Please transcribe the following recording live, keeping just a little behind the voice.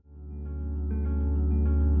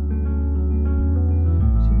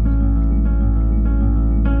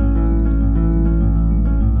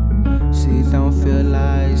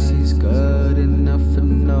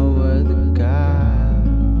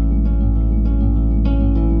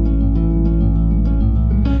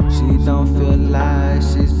lie,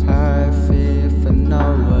 she's perfect for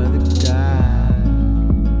no other guy.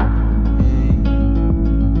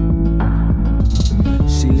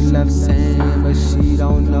 She loves him, but she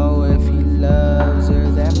don't know if he loves her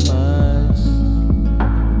that much.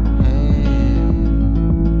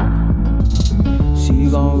 She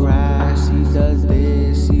gon' ride, she does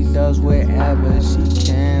this, she does whatever she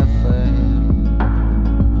can for him.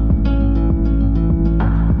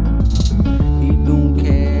 He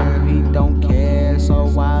don't care, so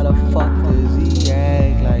why the fuck does he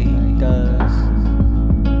act like he does?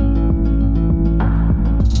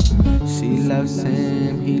 She loves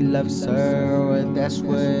him, he loves her, or that's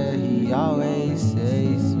what he always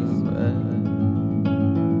says to her.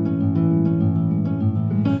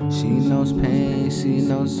 She knows pain, she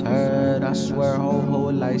knows hurt. I swear her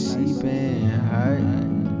whole life she been hurt.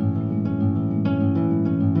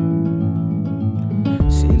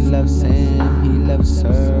 She loves him, he loves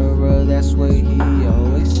her, or that's what he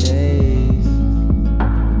always says.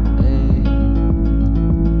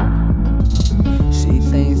 She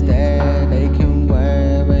thinks that they can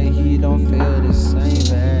work, but he don't feel the same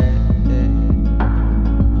back.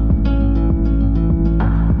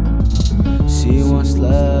 She wants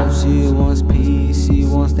love, she wants peace, she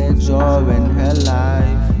wants that joy in her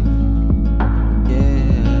life.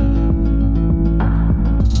 Yeah.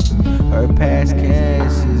 Her past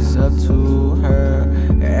catches up to her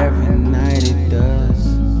every night it does.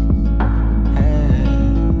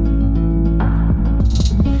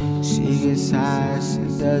 She gets high, she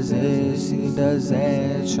does this, she does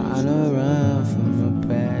that, trying to run from her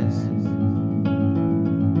past.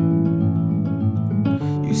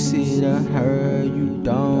 You see the her, you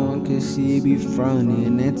don't, cause she be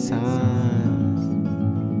frontin' at times.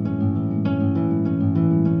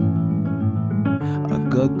 A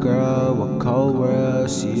good girl, a cold world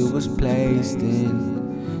she was placed in.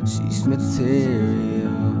 She's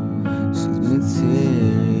material, she's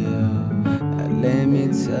material. Now let me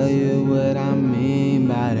tell you what I mean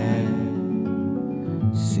by that.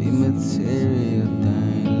 She material,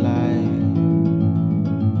 thing like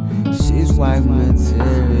she's white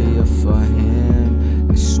material for him.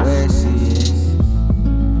 I swear she is.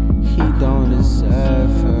 He don't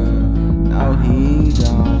deserve her, no he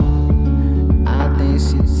don't. I think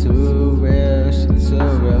she too real, she too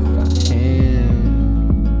real for him.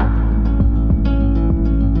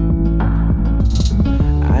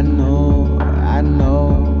 I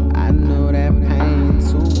know that pain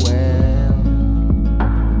too well.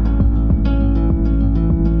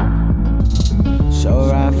 She'll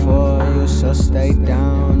ride for you, she'll stay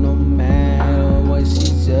down no matter what.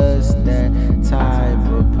 She's just that type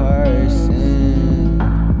of person.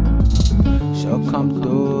 She'll come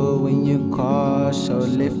through when you call, she'll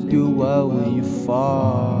lift you up when you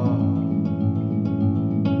fall.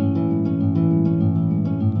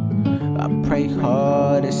 I pray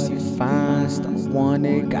hard that she finds the one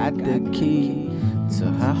that got the key to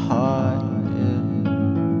her heart. Yeah.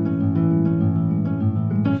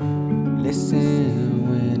 Listen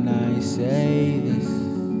when I say this.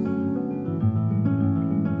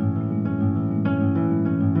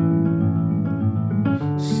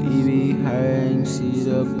 She be hurting, see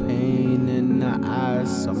the pain in her eyes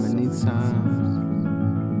so many times.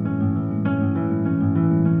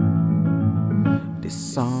 This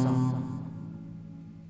song